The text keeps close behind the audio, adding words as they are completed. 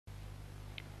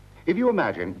If you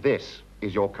imagine this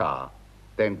is your car,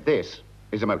 then this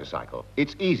is a motorcycle.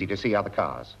 It's easy to see other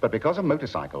cars, but because a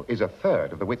motorcycle is a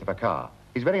third of the width of a car,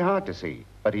 it's very hard to see,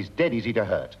 but it's dead easy to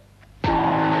hurt.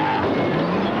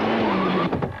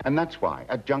 And that's why,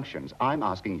 at junctions, I'm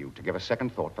asking you to give a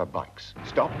second thought for bikes.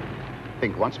 Stop,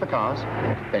 think once for cars,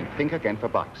 then think again for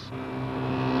bikes.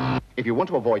 If you want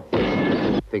to avoid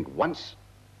this, think once,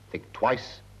 think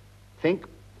twice, think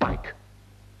bike.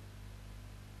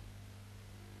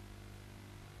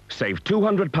 Save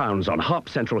 £200 on Harp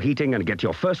Central Heating and get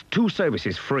your first 2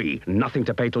 services free. Nothing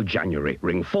to pay till January.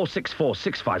 Ring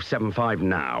 464-6575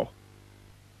 now.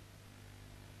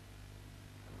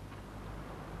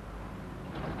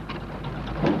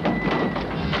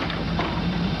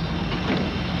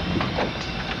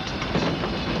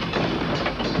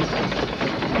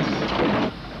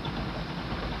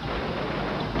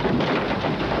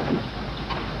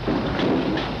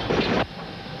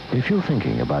 If you're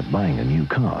thinking about buying a new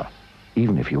car,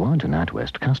 even if you aren't a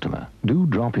NatWest customer, do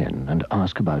drop in and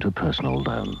ask about a personal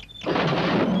loan.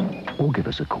 Or give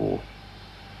us a call.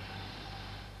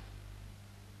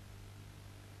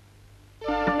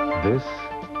 This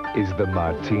is the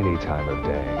martini time of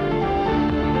day.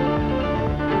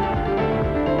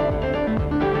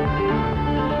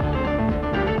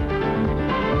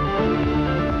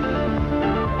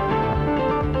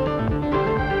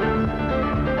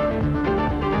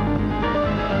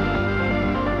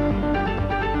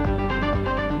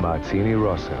 Martini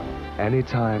Rosso.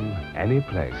 Anytime, any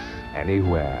place,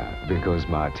 anywhere, because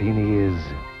martini is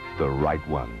the right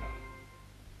one.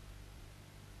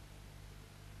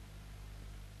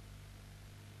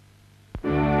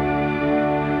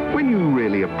 When you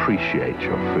really appreciate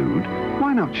your food,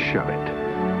 why not show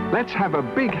it? Let's have a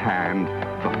big hand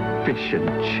for fish and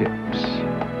chips.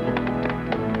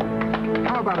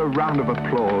 How about a round of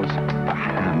applause for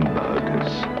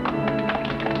hamburgers?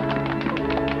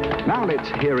 Now let's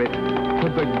hear it for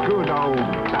the good old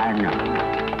banger.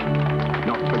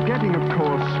 Not forgetting, of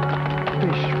course,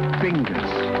 fish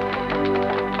fingers.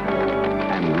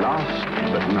 And last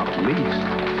but not least,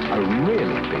 a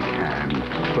really big hand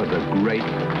for the great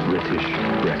British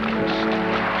breakfast.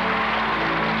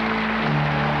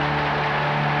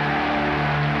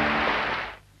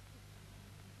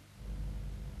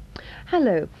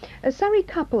 Hello. A Surrey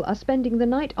couple are spending the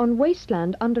night on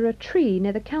wasteland under a tree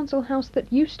near the council house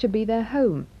that used to be their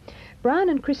home. Brian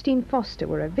and Christine Foster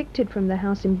were evicted from their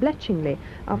house in Bletchingley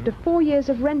after 4 years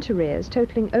of rent arrears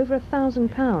totalling over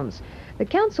 £1,000. The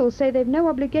council say they've no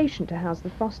obligation to house the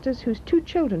Fosters, whose 2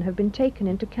 children have been taken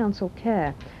into council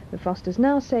care. The Fosters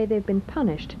now say they've been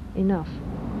punished enough.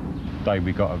 The day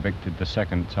we got evicted the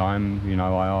second time, you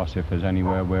know, I asked if there's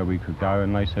anywhere where we could go,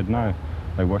 and they said no.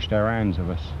 They washed their hands of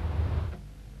us.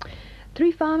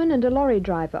 3 firemen and a lorry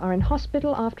driver are in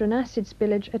hospital after an acid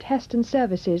spillage at Heston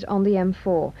Services on the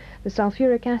M4. The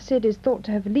sulphuric acid is thought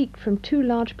to have leaked from 2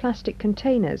 large plastic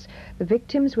containers. The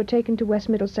victims were taken to West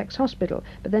Middlesex Hospital,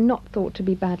 but they're not thought to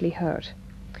be badly hurt.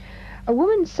 A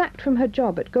woman sacked from her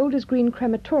job at Golders Green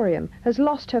Crematorium has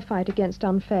lost her fight against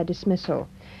unfair dismissal.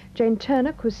 Jane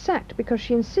Turnock was sacked because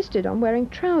she insisted on wearing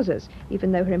trousers,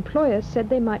 even though her employers said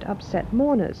they might upset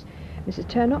mourners. Mrs.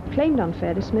 Turnock claimed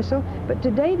unfair dismissal, but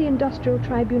today the Industrial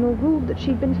Tribunal ruled that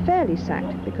she'd been fairly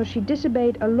sacked because she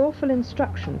disobeyed a lawful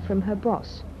instruction from her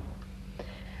boss.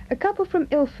 A couple from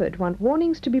Ilford want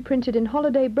warnings to be printed in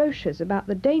holiday brochures about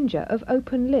the danger of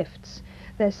open lifts.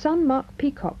 Their son, Mark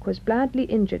Peacock, was badly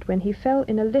injured when he fell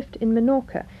in a lift in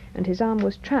Menorca, and his arm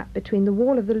was trapped between the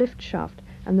wall of the lift shaft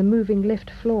and the moving lift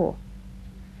floor.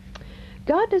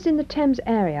 Gardeners in the Thames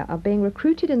area are being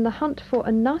recruited in the hunt for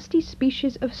a nasty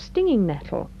species of stinging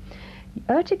nettle.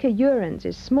 Eartha urens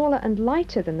is smaller and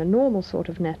lighter than the normal sort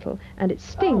of nettle, and its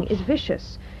sting is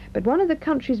vicious. But one of the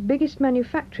country's biggest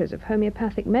manufacturers of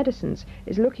homeopathic medicines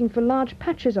is looking for large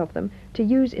patches of them to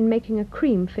use in making a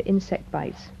cream for insect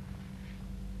bites.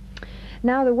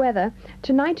 Now the weather.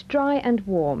 Tonight dry and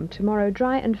warm. Tomorrow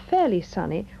dry and fairly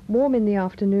sunny. Warm in the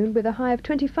afternoon with a high of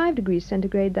 25 degrees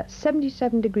centigrade, that's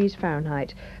 77 degrees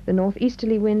Fahrenheit. The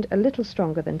northeasterly wind a little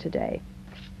stronger than today.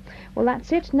 Well,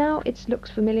 that's it. Now it looks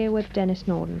familiar with Denis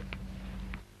Norden.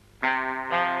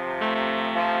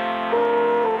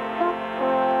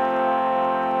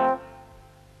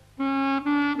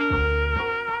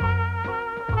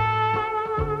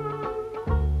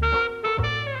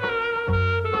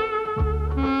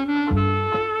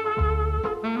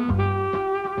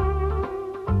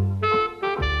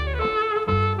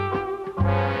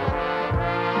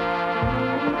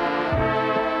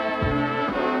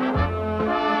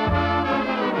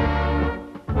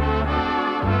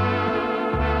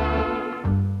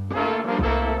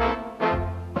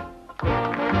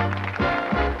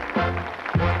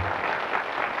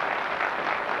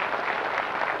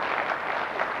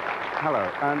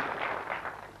 And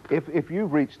if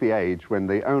you've reached the age when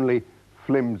the only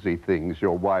flimsy things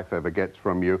your wife ever gets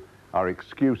from you are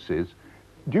excuses,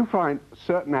 do you find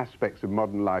certain aspects of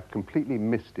modern life completely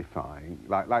mystifying?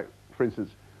 Like, for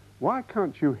instance, why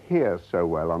can't you hear so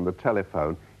well on the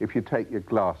telephone if you take your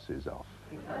glasses off?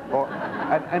 Or,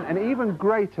 and even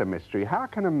greater mystery, how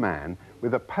can a man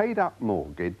with a paid-up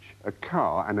mortgage, a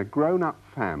car and a grown-up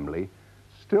family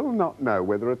still not know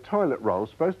whether a toilet roll is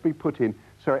supposed to be put in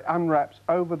so it unwraps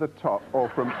over the top or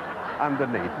from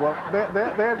underneath? Well,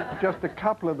 they're just a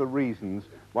couple of the reasons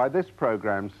why this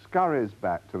programme scurries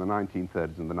back to the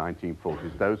 1930s and the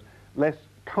 1940s, those less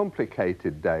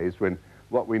complicated days when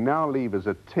what we now leave as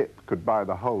a tip could buy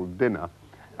the whole dinner,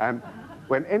 and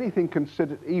when anything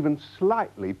considered even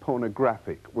slightly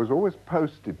pornographic was always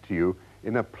posted to you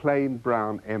in a plain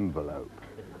brown envelope,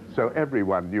 so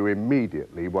everyone knew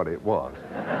immediately what it was.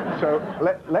 So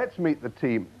let's meet the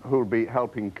team who'll be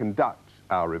helping conduct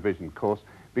our revision course,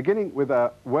 beginning with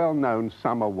a well-known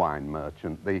summer wine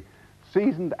merchant, the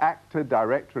seasoned actor,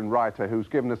 director and writer who's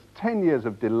given us 10 years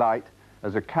of delight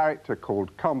as a character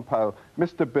called Compo,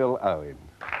 Mr. Bill Owen.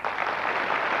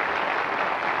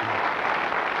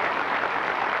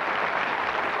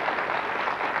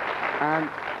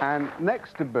 And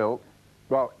next to Bill,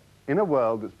 well, in a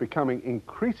world that's becoming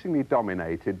increasingly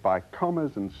dominated by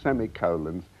commas and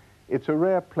semicolons, it's a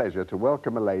rare pleasure to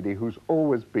welcome a lady who's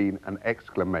always been an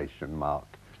exclamation mark.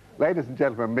 Ladies and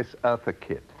gentlemen, Miss Eartha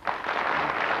Kitt.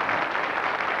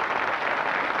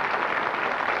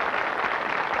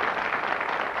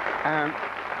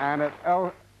 And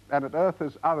at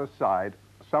Eartha's other side,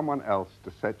 someone else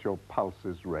to set your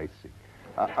pulses racing.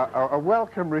 A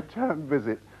welcome return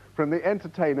visit from the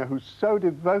entertainer who's so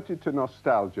devoted to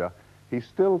nostalgia, he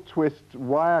still twists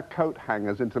wire coat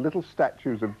hangers into little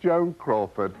statues of Joan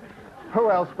Crawford. Who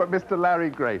else but Mr. Larry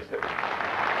Grayson?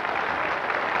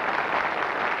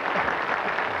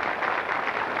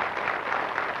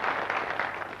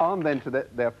 On then to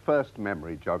their first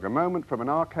memory jog, a moment from an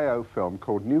RKO film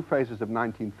called New Faces of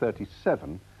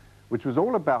 1937, which was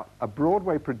all about a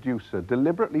Broadway producer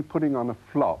deliberately putting on a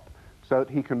flop so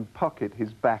that he can pocket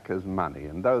his backers' money.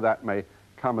 And though that may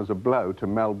come as a blow to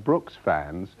Mel Brooks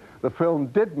fans, the film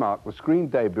did mark the screen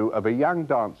debut of a young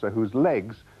dancer whose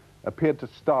legs appeared to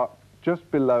start just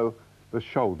below the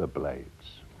shoulder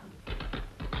blades.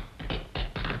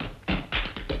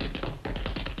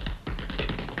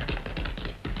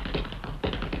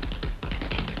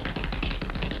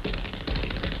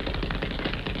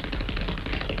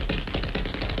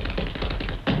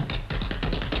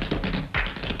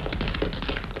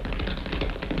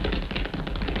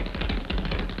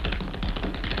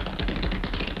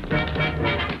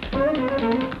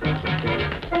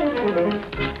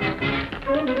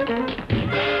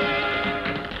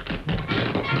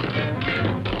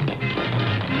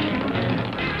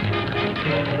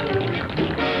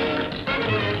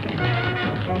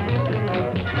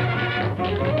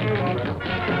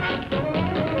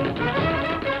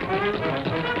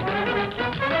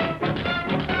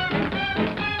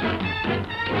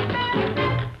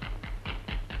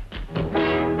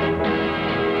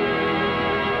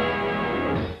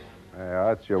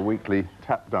 That's your weekly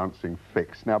tap dancing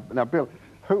fix. Now, Bill,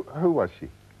 who was she?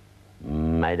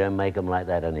 I don't make them like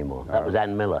that anymore. That was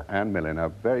Ann Miller. Ann Miller, in her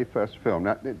very first film.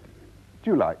 Now, do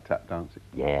you like tap dancing?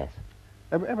 Yes.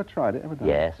 Ever tried it? Ever done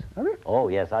yes. it? Have you? Oh,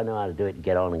 yes, I know how to do it and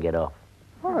get on and get off.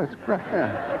 Oh, that's great.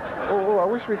 Yeah. Oh, I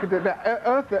wish we could do that.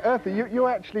 Eartha, you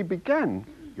actually began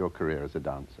your career as a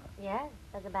dancer. Yes,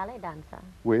 as a ballet dancer.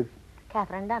 With?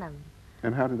 Catherine Dunham.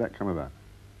 And how did that come about?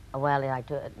 Well,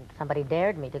 somebody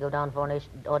dared me to go down for an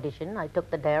audition. I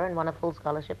took the dare and won a full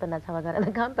scholarship, and that's how I got in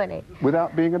the company.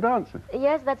 Without being a dancer?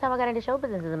 Yes, that's how I got into show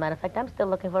business, as a matter of fact. I'm still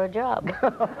looking for a job.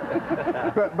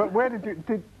 but where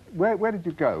did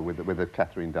you go with the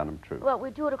Catherine Dunham troupe? Well,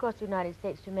 we toured across the United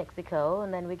States to Mexico,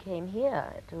 and then we came here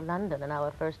to London, and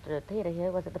our first theatre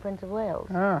here was at the Prince of Wales.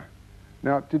 Ah.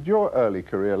 Now, did your early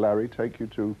career, Larry, take you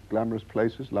to glamorous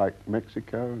places like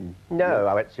Mexico? And no,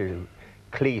 I went to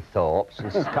Cleethorpes and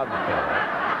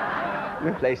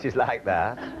Scunthorpe, places like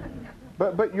that.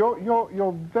 But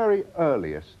your very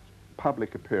earliest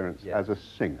public appearance as a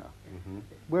singer,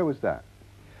 where was that?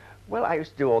 Well, I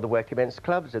used to do all the working men's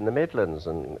clubs in the Midlands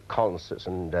and concerts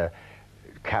and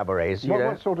cabarets, you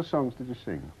know. What sort of songs did you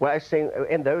sing? Well,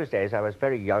 in those days, I was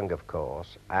very young, of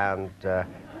course, and...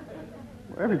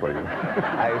 everybody.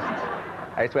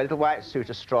 I used to wear a little white suit,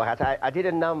 a straw hat. I did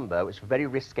a number, which was very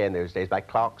risque in those days, by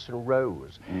Clarkson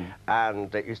Rose.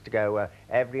 And it used to go,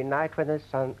 every night when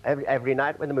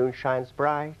the moon shines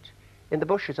bright, in the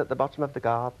bushes at the bottom of the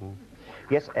garden.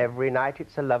 Yes, every night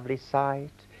it's a lovely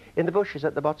sight. in the bushes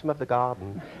at the bottom of the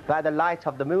garden. By the light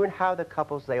of the moon, how the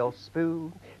couples they all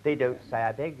spoon. They don't say,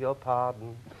 I beg your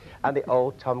pardon. And the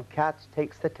old tomcat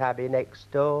takes the tabby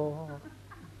next door.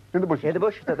 In the bushes? In the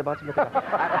bushes at the bottom of the garden.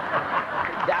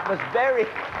 That was very...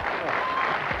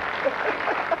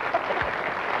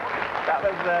 that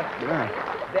was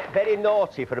very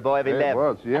naughty for a boy of 11. It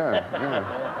was, yeah. It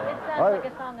sounds like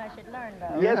a song I should learn,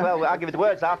 though. Yes, well, I'll give you the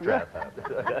words after.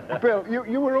 Yeah. Bill,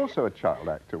 you were also a child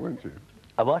actor, weren't you?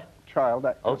 A what? Child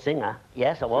actor. Oh, singer.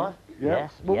 Yes, I was. Yeah.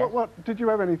 Yes, Well, yes. what did you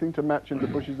have anything to match In the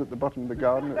Bushes at the Bottom of the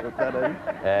Garden at that age?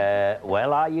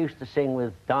 Well, I used to sing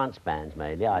with dance bands,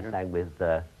 mainly. I sang with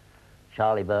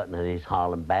Charlie Burton and his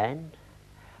Harlem Band,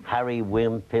 Harry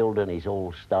Winfield and his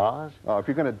All-Stars. Oh, if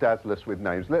you're going to dazzle us with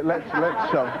names, let's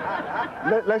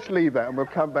leave that and we'll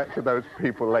come back to those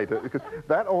people later, because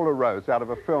that all arose out of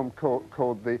a film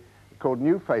called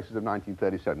New Faces of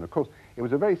 1937. Of course, it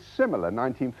was a very similar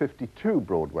 1952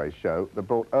 Broadway show that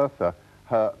brought Eartha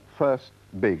her first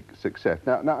big success.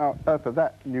 Now, Eartha,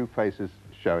 that New Faces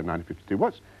show in 1952,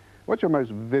 what's your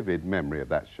most vivid memory of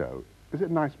that show? Is it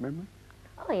a nice memory?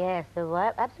 Oh, yes, there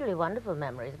were absolutely wonderful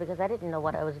memories, because I didn't know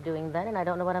what I was doing then, and I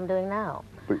don't know what I'm doing now.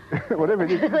 But, whatever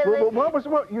it is.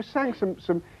 You sang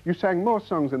you sang more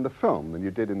songs in the film than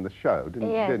you did in the show, didn't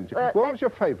you? What was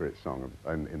your favourite song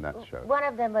in that show? One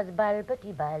of them was Bal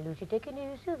Petit Bal, où j'étais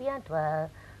connu, souviens-toi.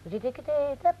 J'étais que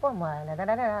t'étais pour moi,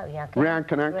 Rien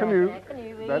qu'un inconnu.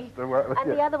 That's the word.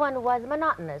 And the other one was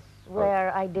Monotonous,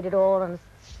 where I did it all on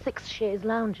 6 chaise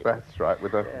lounges. That's right,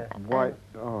 with a white...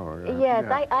 Yes,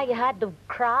 yeah. I had to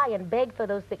cry and beg for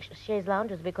those 6 chaise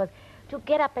lounges, because to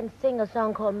get up and sing a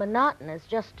song called Monotonous,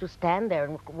 just to stand there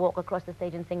and walk across the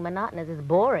stage and sing Monotonous, is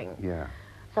boring. Yeah.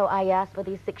 So I asked for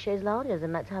these 6 chaise lounges,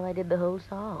 and that's how I did the whole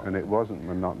song. And it wasn't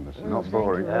monotonous, not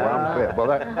boring one bit. Well,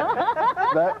 that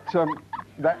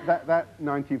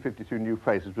 1952 New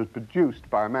Faces was produced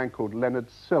by a man called Leonard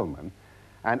Sillman,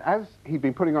 and as he'd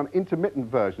been putting on intermittent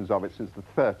versions of it since the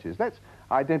 30s, let's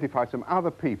identify some other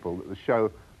people that the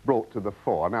show brought to the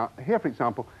fore. Now, here, for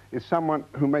example, is someone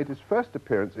who made his first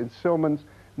appearance in Sillman's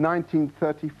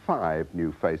 1935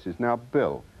 New Faces. Now,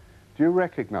 Bill, do you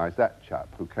recognise that chap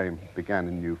who began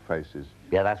in New Faces?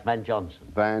 Yeah, that's Van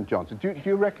Johnson. Van Johnson. Do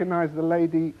you recognise the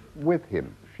lady with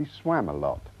him? She swam a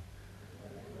lot.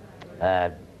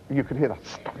 You could hear that.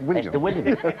 Esther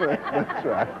Williams. That's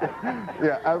right.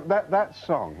 Yeah, that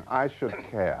song, I Should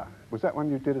Care, was that one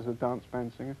you did as a dance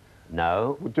band singer?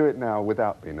 No. We'll do it now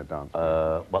without being a dance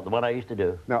band. What, the one I used to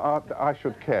do? No, I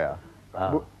Should Care.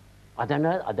 I don't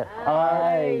know.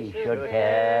 I should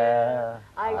care.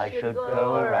 I should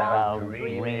go around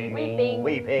weeping.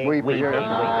 I should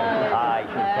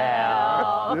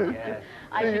care.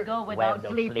 I should go without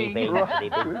sleeping.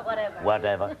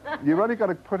 Whatever. You've only got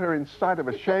to put her inside of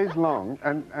a chaise longue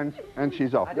and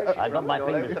she's off. I've got my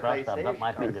fingers crossed. I've got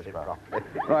my fingers crossed.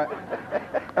 Right.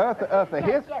 Eartha,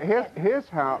 here's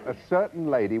how a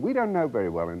certain lady, we don't know very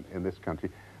well in this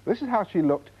country, this is how she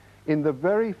looked in the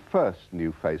very first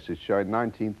New Faces show in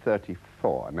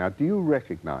 1934. Now, do you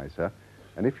recognise her?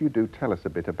 And if you do, tell us a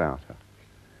bit about her.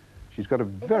 She's got a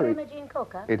very... Is it Imogene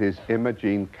Coca? It is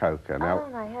Imogene Coca. Now,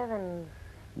 oh, my heavens.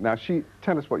 Now,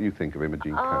 tell us what you think of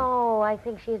Imogene Coca. Oh, I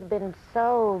think she's been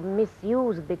so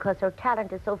misused because her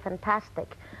talent is so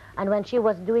fantastic. And when she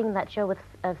was doing that show with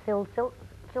Phil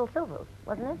Silver,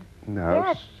 wasn't it? No,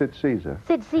 yes. Sid Caesar.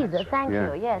 Sid Caesar, thank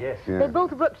you, yes. Yeah. They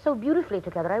both worked so beautifully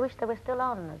together. I wish they were still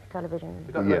on television.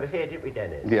 We got over here, didn't we,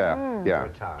 Dennis? Yeah, yeah.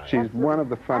 She's one of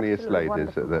the funniest Absolutely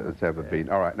ladies that's ever been.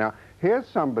 All right, now, here's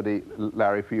somebody,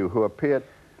 Larry, for you, who appeared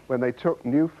when they took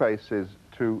New Faces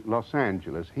to Los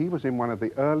Angeles. He was in one of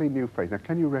the early New Faces. Now,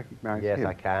 can you recognise him? Yes,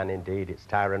 I can, indeed. It's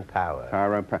Tyrone Power.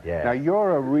 Tyrone Power. Yes. Now,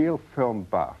 you're a real film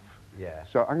buff. Yeah.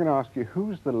 So I'm going to ask you,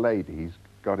 who's the lady he's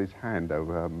got his hand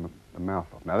over the mouth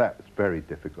of? Now, that's very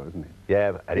difficult, isn't it?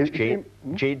 Yeah, and it's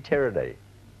Jean Tierney.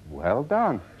 Well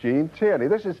done, Jean Tierney.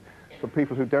 This is for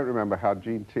people who don't remember how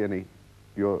Jean Tierney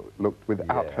looked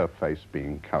without her face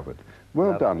being covered.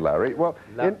 Well done, Larry. Well,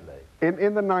 in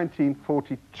the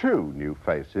 1942 New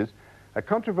Faces, a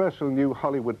controversial new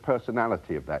Hollywood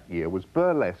personality of that year was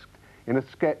burlesqued in a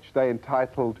sketch they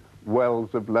entitled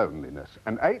Wells of Loneliness.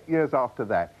 And 8 years after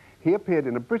that, he appeared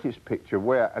in a British picture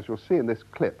where, as you'll see in this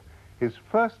clip, his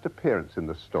first appearance in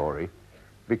the story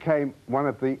became one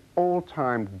of the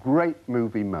all-time great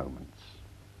movie moments.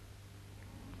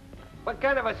 What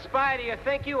kind of a spy do you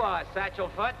think you are,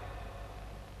 Satchelfoot?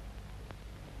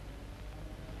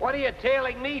 What are you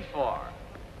tailing me for?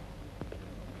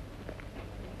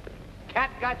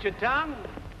 Cat got your tongue?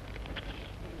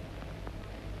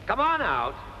 Come on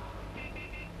out.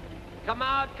 Come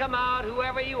out,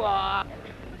 whoever you are.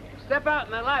 Step out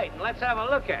in the light and let's have a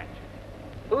look at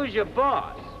you. Who's your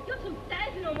boss? Ja, zum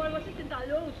Teufel nochmal, was ist denn da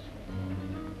los?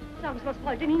 Sagen Sie, was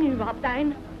fällt denn Ihnen überhaupt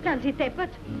ein? Sind Sie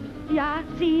deppert? Ja,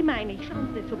 Sie meine ich, schauen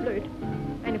Sie nicht so blöd.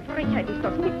 Eine Frechheit ist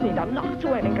das, mitten in der Nacht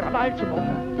so einen Krawall zu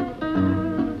machen.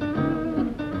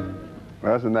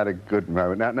 Well, isn't that a good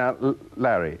moment? Now,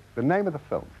 Larry, the name of the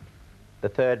film? The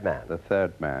Third Man. The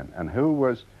Third Man. And who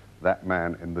was that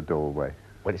man in the doorway?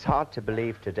 Well, it's hard to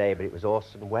believe today, but it was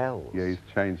Orson Welles. Yeah, he's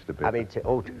changed a bit. I mean,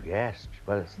 yes.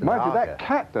 Well, it's the Mind you, lager. that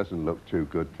cat doesn't look too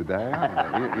good today,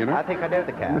 either, you know? I think I know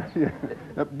the cat. Yeah.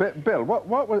 Bill,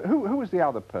 who was the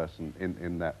other person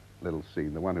in that little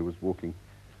scene, the one who was walking?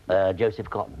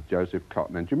 Joseph Cotton. Joseph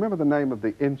Cotton. And do you remember the name of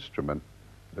the instrument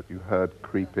that you heard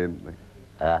creep in?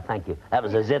 Thank you. That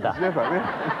was a zither. Zither,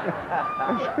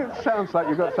 yeah. It sounds like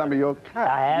you got some of your cat.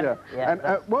 I have. Yeah, and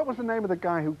what was the name of the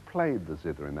guy who played the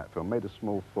zither in that film, made a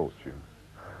small fortune?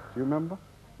 Do you remember?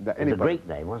 It was a Greek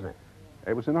name, wasn't it?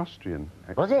 It was an Austrian.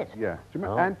 Was it? Yeah. Do you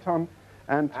remember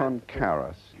Anton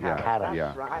Karas? Yeah. Karas.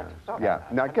 Yeah. Right. Yeah.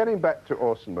 Now, getting back to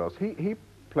Orson Welles, he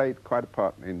played quite a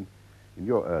part in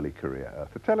your early career,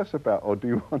 Eartha. Tell us about, or do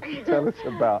you want to tell us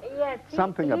about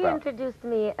something he about... introduced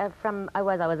me I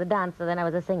was a dancer, then I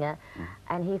was a singer,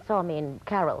 and he saw me in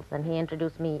carols, and he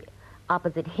introduced me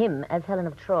opposite him as Helen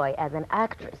of Troy as an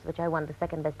actress, which I won the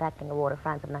second best acting award of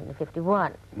France of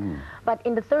 1951. But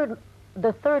in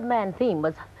the Third Man theme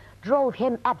drove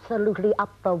him absolutely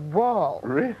up the wall.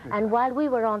 Really? And while we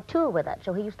were on tour with that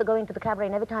show, he used to go into the cabaret,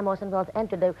 and every time Orson Welles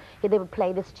entered, they would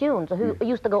play this tune. So he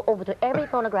used to go over to every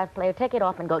phonograph player, take it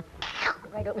off, and go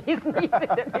right over his knees, and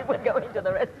then he would go into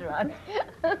the restaurant.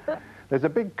 There's a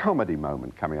big comedy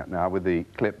moment coming up now with the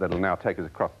clip that'll now take us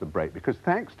across the break, because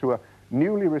thanks to a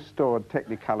newly restored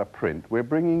Technicolor print, we're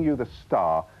bringing you the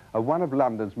star of one of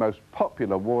London's most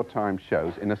popular wartime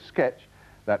shows in a sketch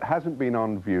that hasn't been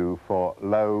on view for,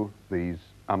 these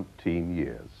umpteen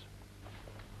years.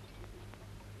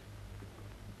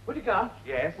 Would you go?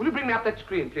 Yes? Will you bring me up that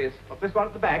screen, please? Up this one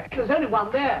at the back. There's only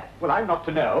one there. Well, I'm not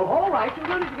to know. All right, you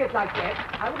don't need to get like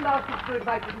that. I wouldn't ask you to do it if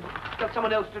I didn't got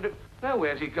someone else to do. Now,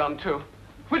 where's he gone to?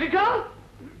 Will you go?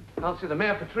 Can't see the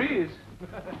mare for trees.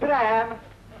 Here I am.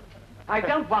 I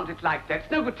don't want it like that.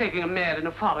 It's no good taking a mare in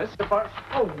a forest. The forest?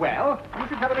 Oh, well, you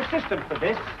should have an assistant for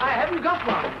this. I haven't got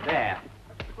one. There.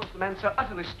 Of course, the man's so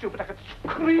utterly stupid I could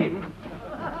scream.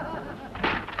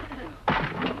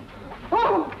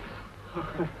 Oh!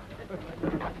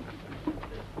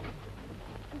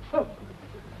 Oh.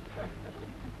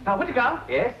 Now, where'd you go?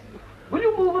 Yes? Will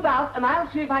you move about, and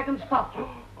I'll see if I can spot you.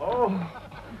 Oh.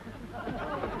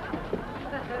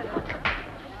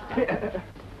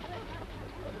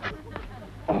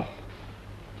 Oh.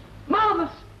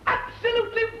 Marvelous!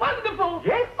 Absolutely wonderful!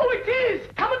 Yes? Oh, it is!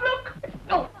 Come and look!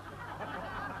 Oh.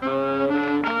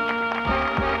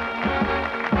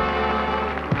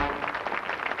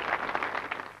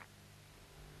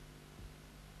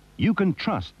 You can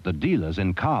trust the dealers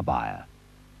in Car Buyer.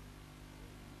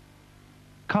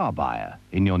 Car Buyer,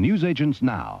 in your newsagents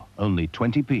now, only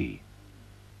 20p.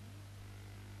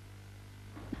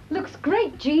 Looks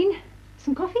great, Jean.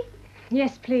 Some coffee?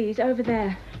 Yes, please, over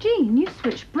there. Jean, you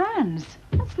switched brands.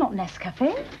 That's not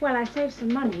Nescafe. Well, I saved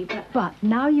some money, but... But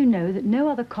now you know that no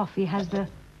other coffee has the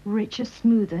richer,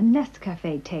 smoother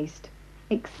Nescafe taste.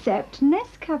 Except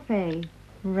Nescafe.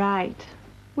 Right.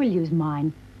 We'll use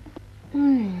mine.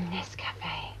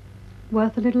 Nescafe.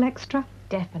 Worth a little extra?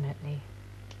 Definitely.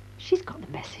 She's got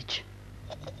the message.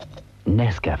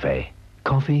 Nescafe.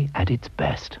 Coffee at its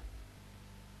best.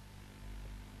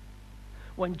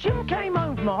 When Jim came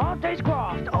home from a hard day's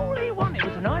graft, all he wanted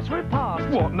was a nice repast.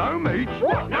 What, no meat?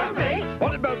 What, no meat?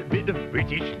 What about a bit of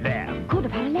British lamb? Could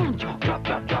have had a lamb chop. Chop,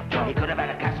 chop, chop, chop. He could have had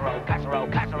a casserole, casserole,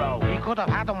 casserole. He could have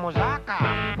had a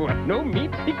moussaka. What, no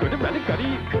meat? He could have had a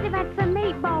curry. Could have had some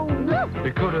meatballs.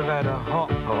 He could have had a hot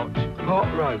pot,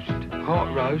 hot roast.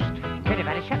 Could have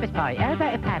had a shepherd's pie. How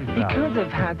about a pan fry? He could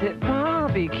have had it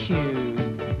barbecued.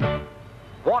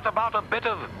 What about a bit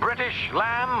of British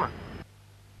lamb?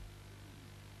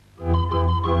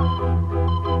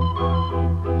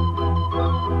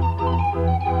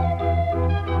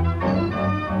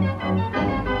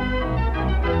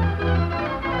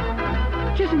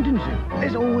 Chessington Zoo.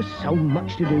 There's always so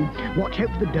much to do. Watch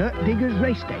out for the Dirt Diggers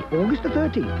Race Day, August the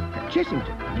 13th, at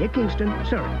Chessington, near Kingston,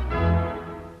 Surrey.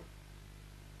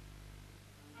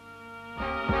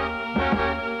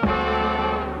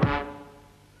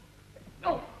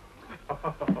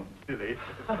 Billy.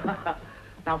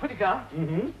 Now, Whittaker,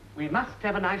 we must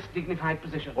have a nice, dignified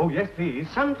position. Oh, yes, please.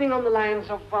 Something on the lines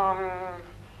of,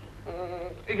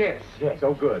 Yes. Yes,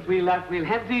 oh, good. We'll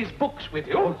have these books with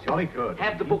you. Oh, jolly good.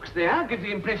 Have the books there. Give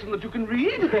the impression that you can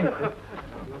read.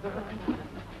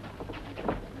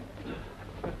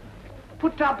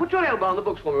 Put your elbow on the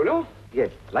books for me, will you?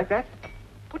 Yes, like that?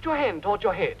 Put your hand towards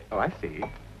your head. Oh, I see.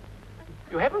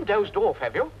 You haven't dozed off,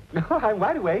 have you? No, I'm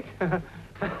wide awake.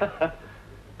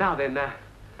 Now then,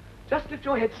 just lift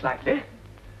your head slightly.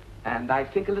 And I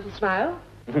think a little smile.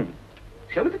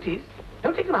 Show me the teeth.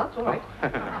 Don't take them out, it's all right.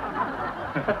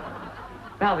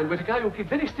 Now then, Whittaker, you'll keep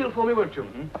very still for me, won't you?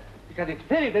 Because it's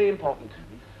very, very important.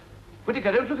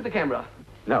 Whittaker, don't look at the camera.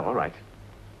 No, all right.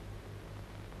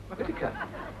 Whittaker,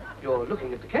 you're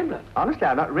looking at the camera. Honestly,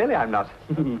 I'm not. Really, I'm not.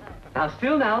 Now,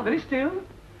 still now, very still.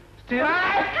 Still.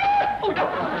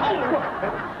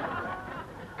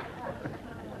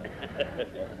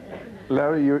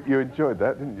 Larry, you enjoyed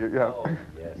that, didn't you? Yeah. Oh,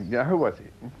 yes. Yeah, who was he?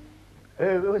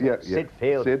 Who was it? Sid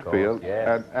Field, Sid of course, Field.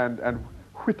 yes. And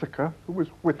Whittaker. Who was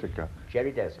Whittaker?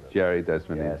 Jerry Desmond. Jerry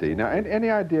Desmond, Yes, indeed. Now, any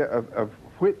idea of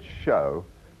which show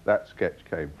that sketch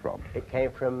came from? It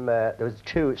came from, there was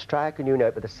two, Strike a New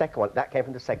Note, but the second one, that came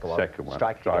from the second one. Second one.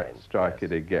 Strike It Again. Strike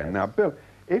It Again. Now, Bill,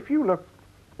 if you look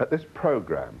at this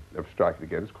programme of Strike It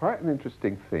Again, it's quite an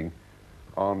interesting thing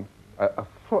on a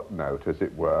footnote, as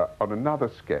it were, on another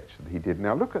sketch that he did.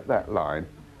 Now, look at that line.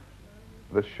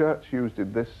 The shirts used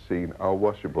in this scene are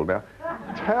washable. Now,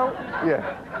 tell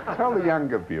the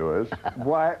younger viewers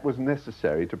why it was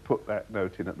necessary to put that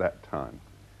note in at that time.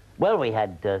 Well, we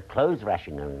had clothes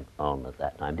rationing on at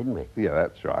that time, didn't we? Yeah,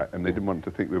 that's right. And they didn't want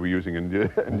to think we were using a new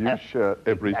shirt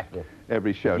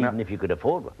every show. Even if you could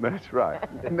afford one. That's right.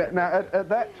 Now, at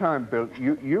that time, Bill,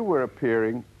 you were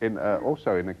appearing in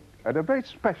also at a very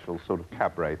special sort of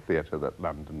cabaret theatre that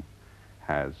London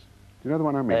has. Do you know the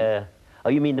one I mean? Oh,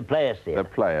 you mean the Players Theatre? The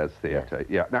Players Theatre,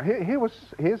 yeah. Now,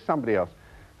 here's somebody else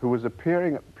who was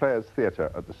appearing at the Players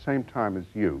Theatre at the same time as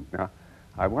you. Now,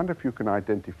 I wonder if you can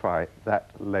identify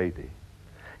that lady.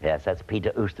 Yes, that's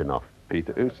Peter Ustinov.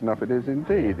 Peter Ustinov, it is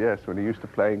indeed, yes, when he used to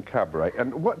play in cabaret.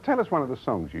 And tell us one of the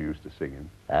songs you used to sing in.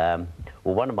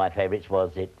 Well, one of my favourites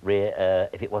was If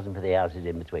It Wasn't for the Houses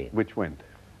in Between. Which went?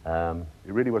 It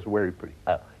really was very pretty.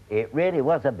 Oh, it really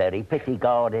was a very pretty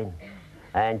garden,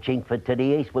 and Chingford to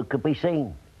the eastward could be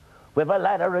seen. With a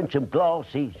ladder and some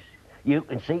glasses, you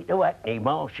can see to Hackney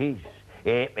Marshes.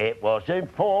 If it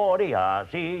wasn't for the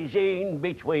houses in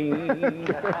between.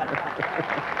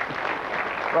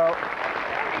 Well,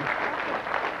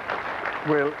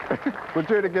 we'll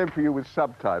do it again for you with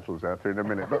subtitles, Eartha, in a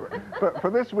minute. But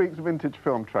for this week's vintage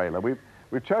film trailer, we've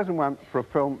chosen one for a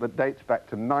film that dates back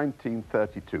to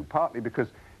 1932, partly because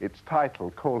its title,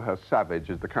 Call Her Savage,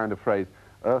 is the kind of phrase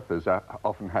Eartha's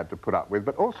often had to put up with,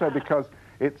 but also because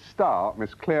its star,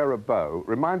 Miss Clara Bow,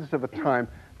 reminds us of a time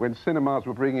when cinemas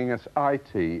were bringing us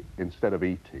IT instead of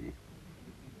ET. So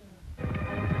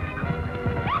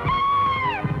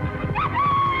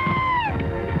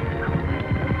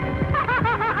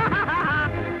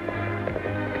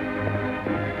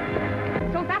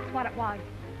that's what it was.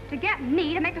 To get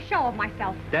me to make a show of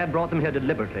myself. Dad brought them here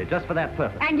deliberately, just for that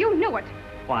purpose. And you knew it.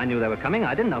 Well, I knew they were coming.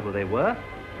 I didn't know who they were.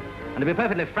 And to be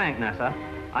perfectly frank, Nasa,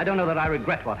 I don't know that I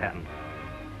regret what happened.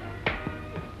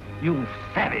 You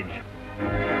savage.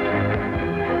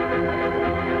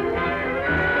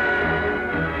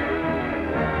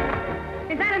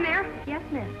 Is that in there? Yes,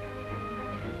 miss.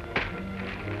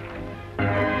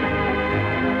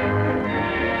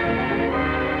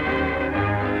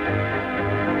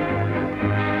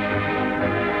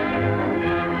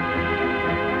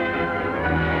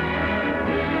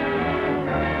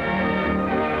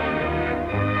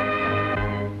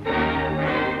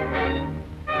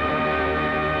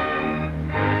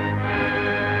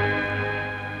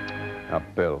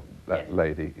 Bill, that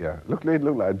lady, yeah. It looked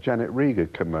like a Janet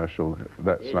Rieger commercial,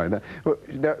 that slide. Now,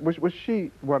 was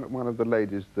she one of the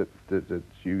ladies that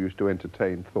you used to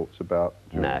entertain thoughts about?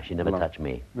 No, she never touched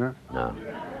me. No? No.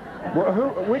 Well,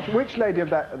 which lady of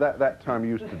that time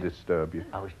used to disturb you?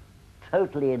 I was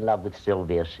totally in love with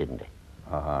Sylvia Cindy.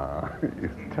 Ah,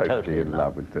 you're totally in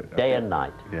love with it. Day and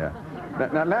night. Yeah.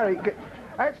 Now, Larry,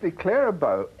 actually, Clara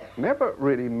Bow never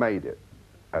really made it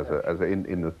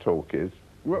in the talkies.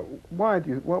 Why do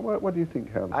you? What do you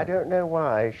think happened? I don't know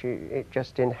why. It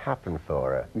just didn't happen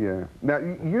for her. Yeah. Now,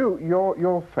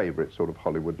 your favourite sort of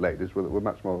Hollywood ladies were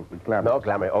much more glamorous. More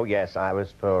glamorous. Oh yes, I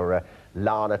was for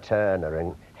Lana Turner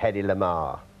and Hedy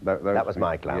Lamarr. That was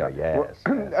my glamour. Yeah. Yes.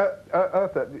 Well,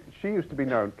 Eartha, she used to be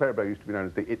known. Clara Bow used to be known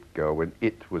as the it girl when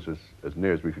it was as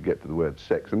near as we could get to the word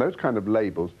sex, and those kind of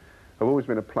labels have always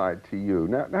been applied to you.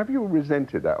 Now have you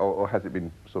resented that, or has it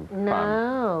been sort of fun?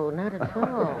 No, not at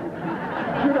all.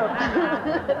 You know,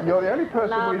 you're the only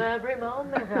person Love every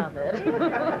moment of it.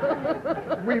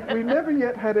 we never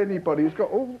yet had anybody who's got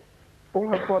all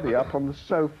her body up on the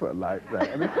sofa like that.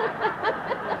 And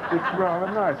it's rather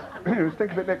nice.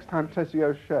 Think of it next time Tessie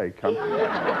O'Shea comes on.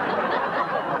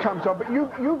 But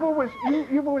you've always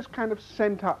kind of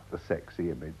sent up the sexy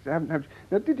image, haven't you?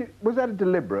 Now, was that a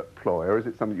deliberate ploy, or is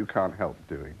it something you can't help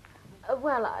doing?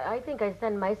 Well, I think I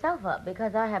send myself up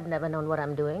because I have never known what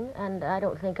I'm doing, and I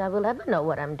don't think I will ever know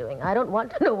what I'm doing. I don't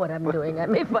want to know what I'm doing. I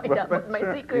may find out what my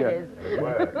secret is. It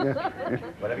works.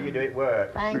 Whatever you do, it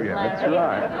works. Thanks, That's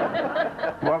right.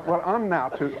 well, on now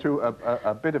to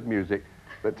a bit of music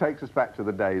that takes us back to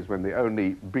the days when the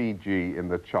only BG in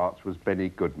the charts was Benny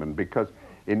Goodman, because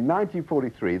in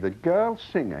 1943, the girl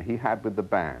singer he had with the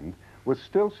band was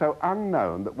still so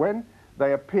unknown that when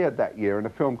they appeared that year in a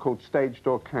film called Stage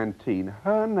Door Canteen,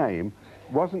 her name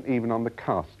wasn't even on the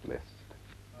cast list.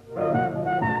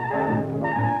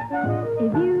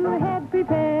 If you had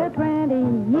prepared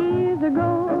 20 years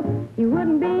ago, you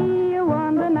wouldn't be a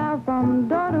wonder now from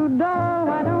door to door.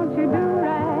 Why don't you do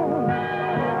right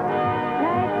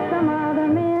like some other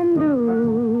men do?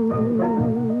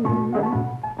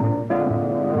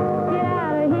 Get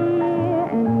out of here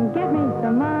and get me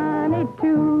some money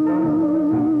too.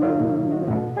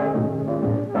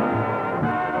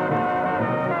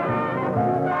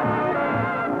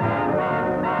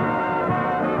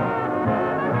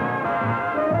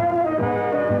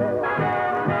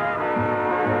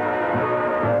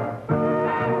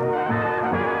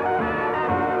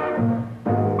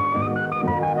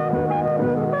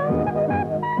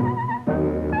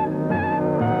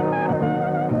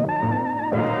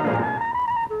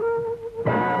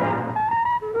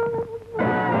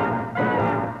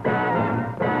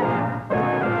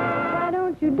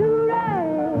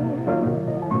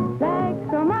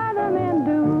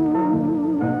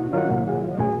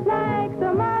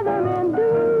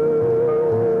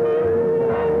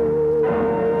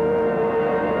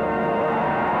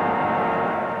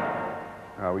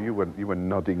 You were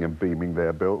nodding and beaming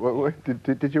there, Bill.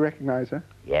 Did you recognise her?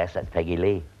 Yes, that's Peggy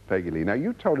Lee. Peggy Lee. Now,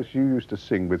 you told us you used to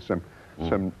sing with some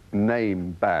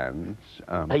name bands.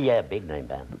 Yeah, big name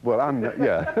band. Well,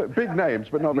 yeah, big names,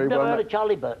 but not very well. You've never heard of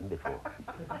Charlie Burton before?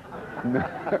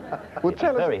 Well,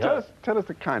 tell us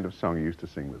the kind of song you used to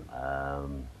sing with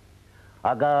them.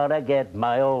 I gotta get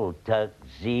my old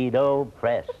tuxedo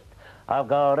pressed. I've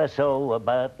gotta sew a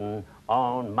button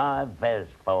on my vest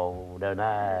for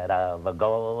tonight. I've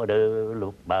got to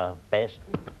look my best.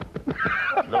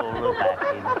 Lola back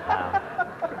in town.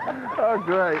 Oh,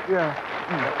 great, yeah.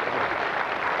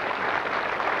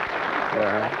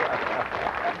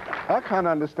 I can't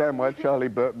understand why Charlie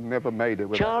Burton never made it.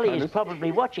 With Charlie is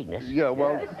probably watching this. Yeah,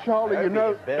 well, Charlie, you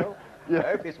know... Bill. Yeah.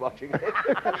 I hope he's watching it.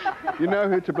 You know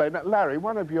who to blame. Now, Larry,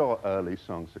 one of your early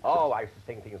songs. Oh, I used to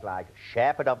sing things like,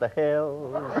 Shepherd of the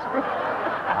Hills,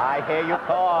 I hear you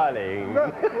calling.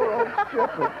 No, poor old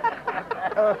shepherd.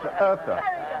 Eartha.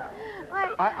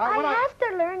 I have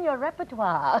to learn your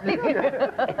repertoire.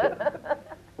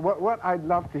 What I'd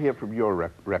love to hear from your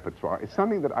repertoire is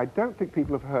something that I don't think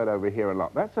people have heard over here a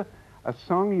lot. That's a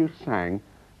song you sang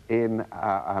in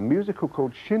a musical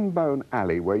called Shinbone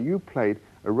Alley, where you played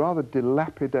a rather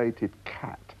dilapidated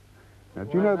cat. Now,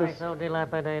 do you know this? So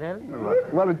dilapidated?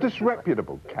 Well, a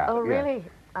disreputable cat. Oh, really?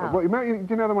 Yeah. Oh. Well, do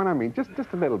you know the one I mean? Just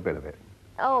a little bit of it.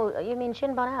 Oh, you mean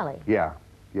Shinbone Alley? Yeah,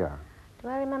 yeah. Do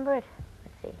I remember it?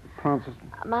 Let's see. Francis.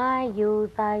 My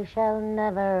youth I shall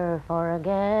never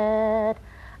forget,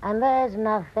 and there's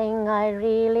nothing I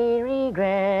really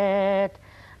regret.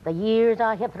 The years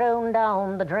I have thrown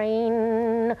down the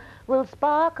drain will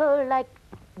sparkle like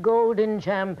golden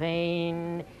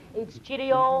champagne. It's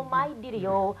chitty-o, my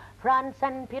diddy-o, prance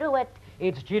and pirouette.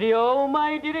 It's chitty-o,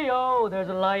 my diddy-o, there's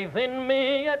life in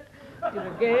me yet. To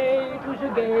the gay, to the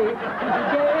gay, to the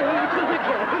gay, to the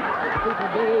gay, to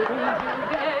the gay, to the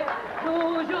gay, to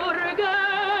the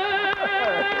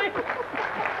gay.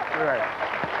 Right.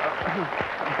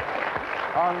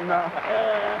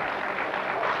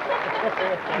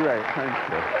 Great, thank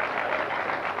you.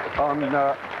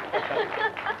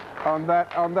 On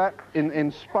that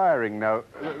inspiring note,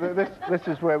 this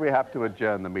is where we have to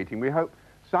adjourn the meeting. We hope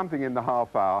something in the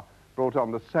half hour brought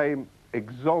on the same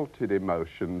exalted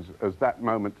emotions as that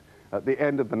moment at the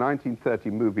end of the 1930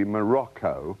 movie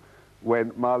Morocco, when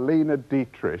Marlene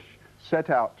Dietrich set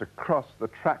out to cross the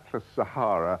trackless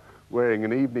Sahara wearing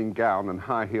an evening gown and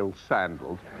high-heeled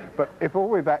sandals. But if all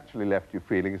we've actually left you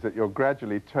feeling is that you're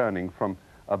gradually turning from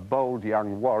a bold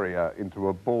young warrior into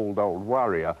a bald old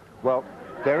warrior, well,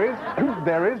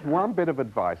 There is one bit of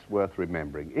advice worth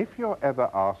remembering. If you're ever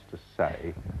asked to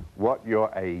say what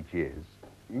your age is,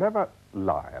 never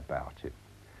lie about it.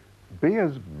 Be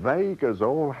as vague as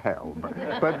all hell,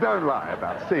 but don't lie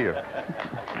about it. See you.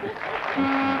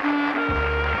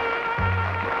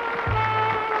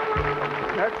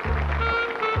 That's